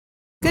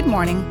Good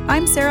morning.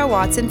 I'm Sarah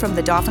Watson from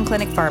the Dauphin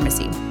Clinic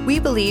Pharmacy. We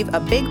believe a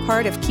big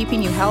part of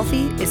keeping you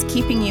healthy is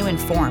keeping you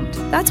informed.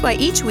 That's why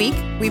each week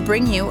we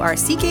bring you our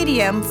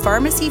CKDM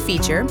Pharmacy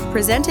Feature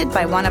presented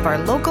by one of our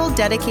local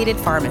dedicated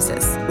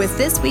pharmacists. With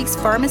this week's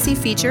Pharmacy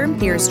Feature,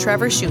 here's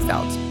Trevor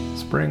Shewfelt.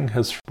 Spring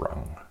has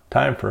sprung.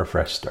 Time for a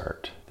fresh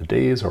start. The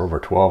days are over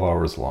 12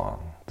 hours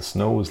long. The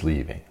snow is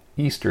leaving.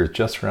 Easter is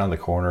just around the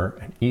corner,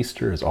 and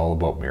Easter is all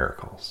about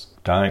miracles.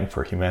 Dying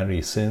for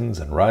humanity's sins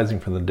and rising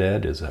from the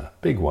dead is a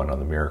big one on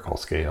the miracle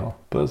scale,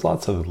 but there's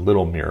lots of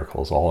little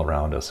miracles all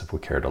around us if we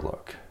care to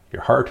look.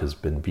 Your heart has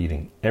been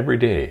beating every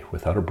day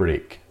without a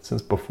break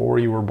since before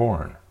you were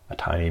born. A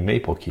tiny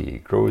maple key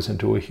grows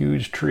into a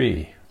huge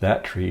tree.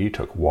 That tree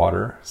took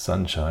water,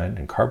 sunshine,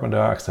 and carbon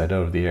dioxide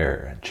out of the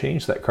air and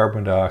changed that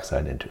carbon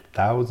dioxide into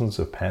thousands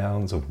of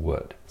pounds of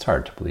wood. It's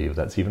hard to believe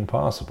that's even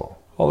possible.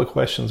 All the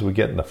questions we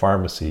get in the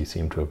pharmacy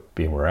seem to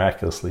be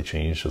miraculously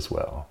changed as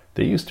well.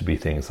 They used to be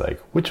things like,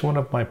 which one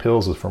of my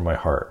pills is for my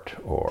heart?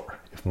 Or,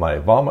 if my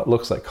vomit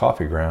looks like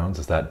coffee grounds,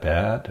 is that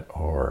bad?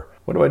 Or,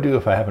 what do I do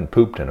if I haven't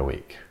pooped in a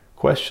week?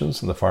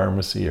 Questions in the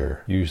pharmacy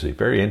are usually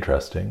very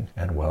interesting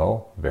and,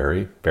 well,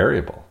 very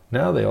variable.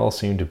 Now they all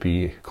seem to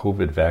be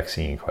COVID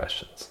vaccine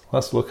questions.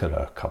 Let's look at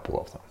a couple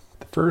of them.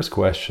 The first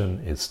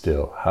question is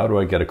still, how do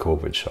I get a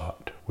COVID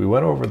shot? We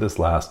went over this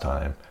last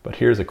time, but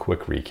here's a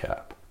quick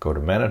recap. Go to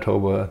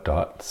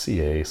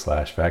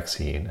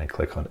manitoba.ca/vaccine and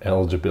click on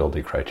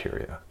eligibility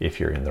criteria. If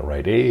you're in the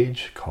right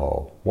age,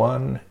 call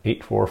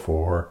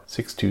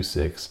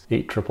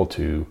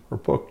 1-844-626-8222 or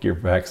book your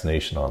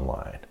vaccination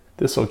online.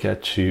 This will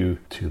get you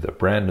to the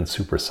Brandon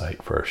Super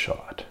site for a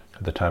shot.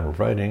 At the time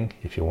of writing,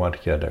 if you want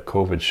to get a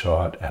COVID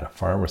shot at a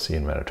pharmacy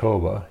in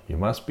Manitoba, you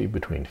must be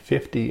between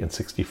 50 and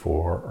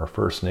 64 or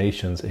First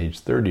Nations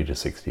aged 30 to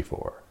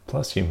 64.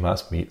 Plus, you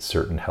must meet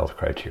certain health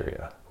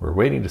criteria. We're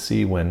waiting to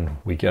see when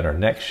we get our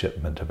next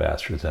shipment of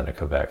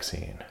AstraZeneca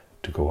vaccine.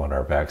 To go on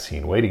our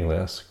vaccine waiting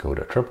list, go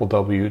to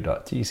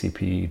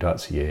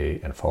www.tcp.ca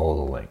and follow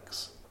the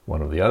links.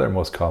 One of the other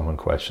most common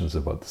questions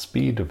about the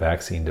speed of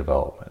vaccine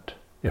development.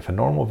 If a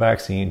normal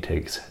vaccine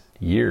takes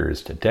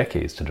years to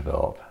decades to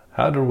develop,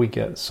 how did we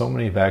get so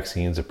many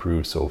vaccines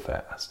approved so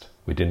fast?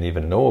 We didn't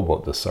even know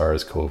about the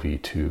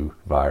SARS-CoV-2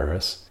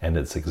 virus and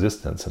its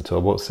existence until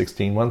about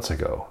 16 months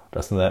ago.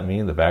 Doesn't that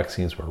mean the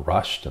vaccines were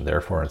rushed and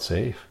therefore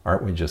unsafe?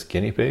 Aren't we just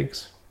guinea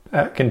pigs?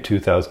 Back in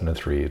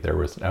 2003, there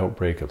was an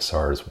outbreak of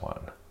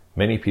SARS-1.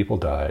 Many people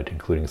died,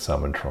 including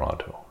some in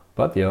Toronto.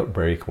 But the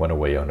outbreak went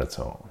away on its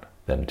own.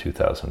 Then in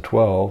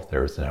 2012,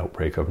 there was an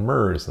outbreak of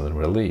MERS in the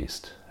Middle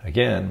East.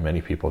 Again,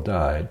 many people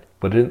died,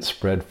 but it didn't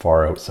spread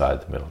far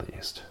outside the Middle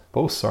East.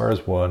 Both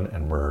SARS-1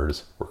 and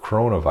MERS were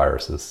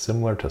coronaviruses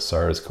similar to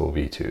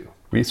SARS-CoV-2.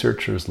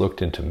 Researchers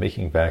looked into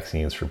making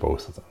vaccines for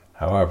both of them.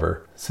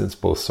 However, since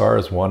both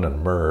SARS-1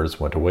 and MERS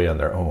went away on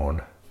their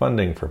own,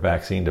 funding for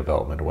vaccine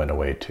development went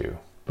away too.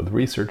 But the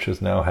researchers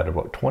now had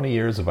about 20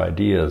 years of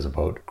ideas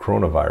about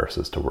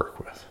coronaviruses to work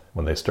with.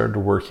 When they started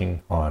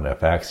working on a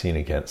vaccine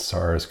against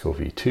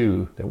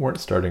SARS-CoV-2, they weren't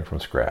starting from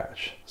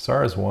scratch.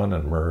 SARS-1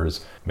 and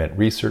MERS meant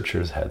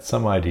researchers had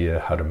some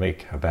idea how to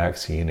make a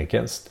vaccine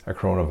against a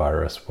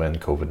coronavirus when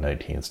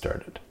COVID-19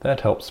 started.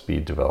 That helped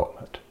speed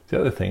development. The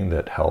other thing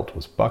that helped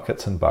was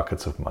buckets and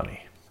buckets of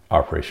money.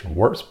 Operation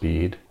Warp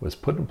Speed was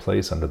put in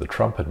place under the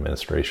Trump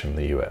administration in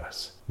the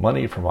US.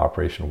 Money from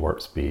Operation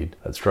Warp Speed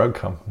lets drug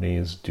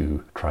companies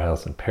do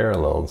trials in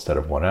parallel instead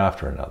of one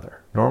after another.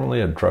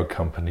 Normally, a drug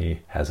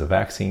company has a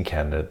vaccine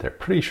candidate they're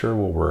pretty sure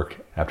will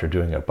work after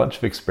doing a bunch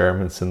of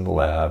experiments in the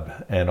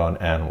lab and on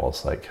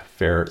animals like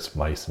ferrets,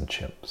 mice, and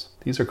chimps.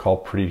 These are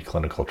called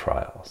preclinical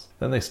trials.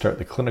 Then they start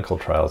the clinical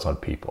trials on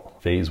people.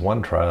 Phase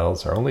 1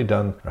 trials are only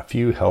done on a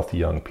few healthy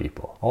young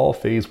people. All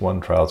Phase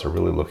 1 trials are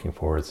really looking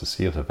for is to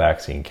see if the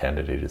vaccine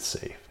candidate is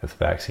safe. If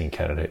the vaccine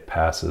candidate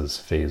passes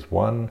Phase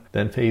 1,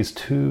 then Phase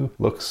 2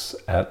 looks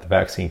at the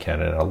vaccine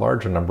candidate in a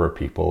larger number of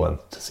people and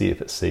to see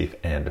if it's safe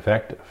and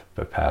effective. If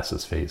it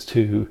passes Phase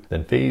 2,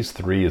 then Phase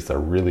 3 is the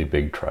really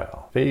big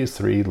trial. Phase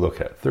 3 look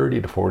at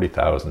 30 to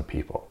 40,000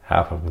 people.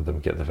 Half of them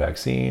get the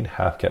vaccine,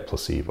 half get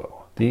placebo.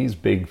 These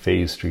big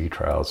Phase 3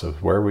 trials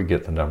is where we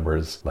get the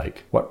numbers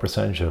like what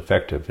percentage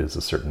effective is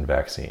a certain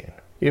vaccine.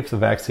 If the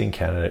vaccine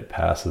candidate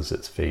passes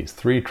its Phase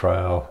 3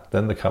 trial,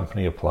 then the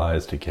company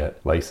applies to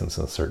get licensed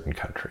in a certain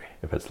country.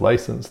 If it's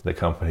licensed, the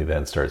company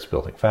then starts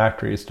building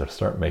factories to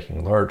start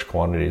making large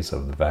quantities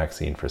of the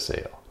vaccine for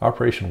sale.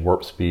 Operation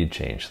Warp Speed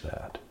changed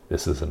that.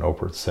 This is an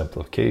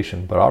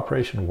oversimplification, but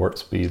Operation Warp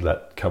Speed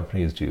let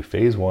companies do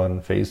Phase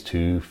 1, Phase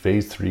 2,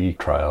 Phase 3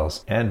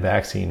 trials and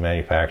vaccine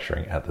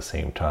manufacturing at the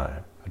same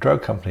time. A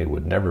drug company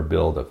would never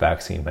build a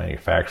vaccine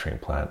manufacturing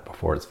plant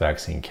before its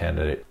vaccine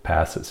candidate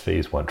passed its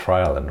Phase 1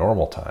 trial in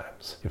normal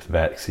times. If the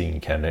vaccine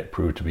candidate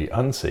proved to be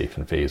unsafe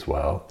in Phase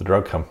 1, the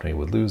drug company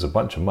would lose a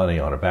bunch of money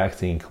on a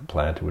vaccine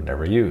plant it would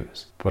never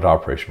use. But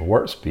Operation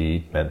Warp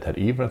Speed meant that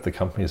even if the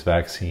company's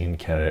vaccine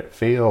candidate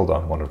failed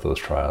on one of those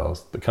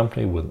trials, the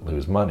company wouldn't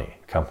lose money.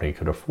 The company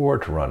could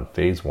afford to run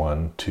Phase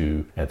 1,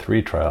 2, and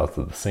 3 trials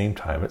at the same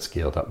time it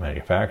scaled up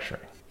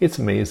manufacturing. It's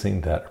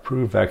amazing that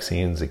approved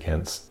vaccines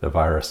against the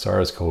virus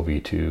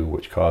SARS-CoV-2,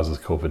 which causes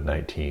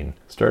COVID-19,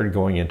 started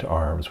going into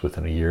arms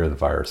within a year of the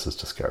virus's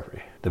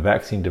discovery. The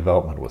vaccine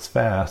development was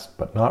fast,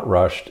 but not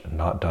rushed and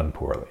not done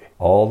poorly.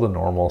 All the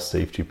normal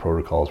safety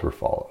protocols were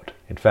followed.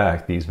 In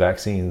fact, these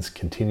vaccines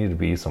continue to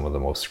be some of the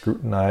most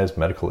scrutinized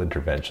medical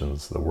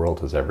interventions the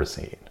world has ever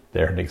seen.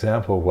 They're an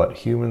example of what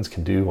humans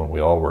can do when we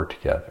all work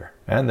together.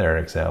 And they're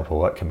an example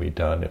of what can be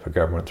done if a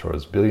government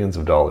throws billions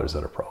of dollars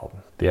at a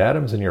problem. The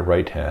atoms in your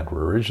right hand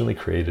were originally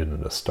created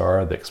in a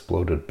star that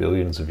exploded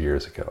billions of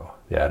years ago.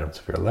 The atoms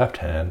of your left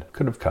hand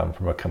could have come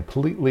from a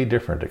completely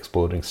different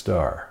exploding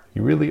star.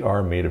 You really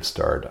are made of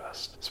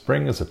stardust.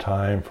 Spring is a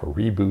time for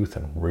rebirth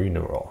and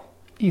renewal.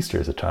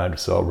 Easter is a time to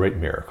celebrate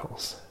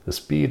miracles. The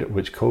speed at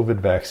which COVID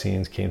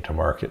vaccines came to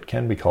market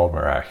can be called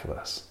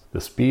miraculous.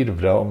 The speed of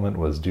development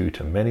was due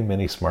to many,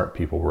 many smart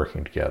people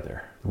working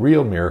together. The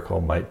real miracle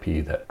might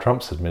be that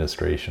Trump's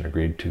administration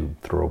agreed to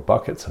throw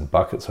buckets and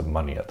buckets of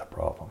money at the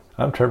problem.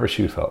 I'm Trevor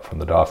Shewfelt from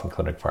the Dauphin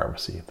Clinic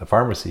Pharmacy. The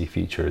Pharmacy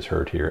feature is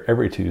heard here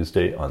every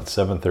Tuesday on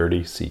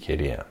 7:30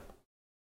 CKDM.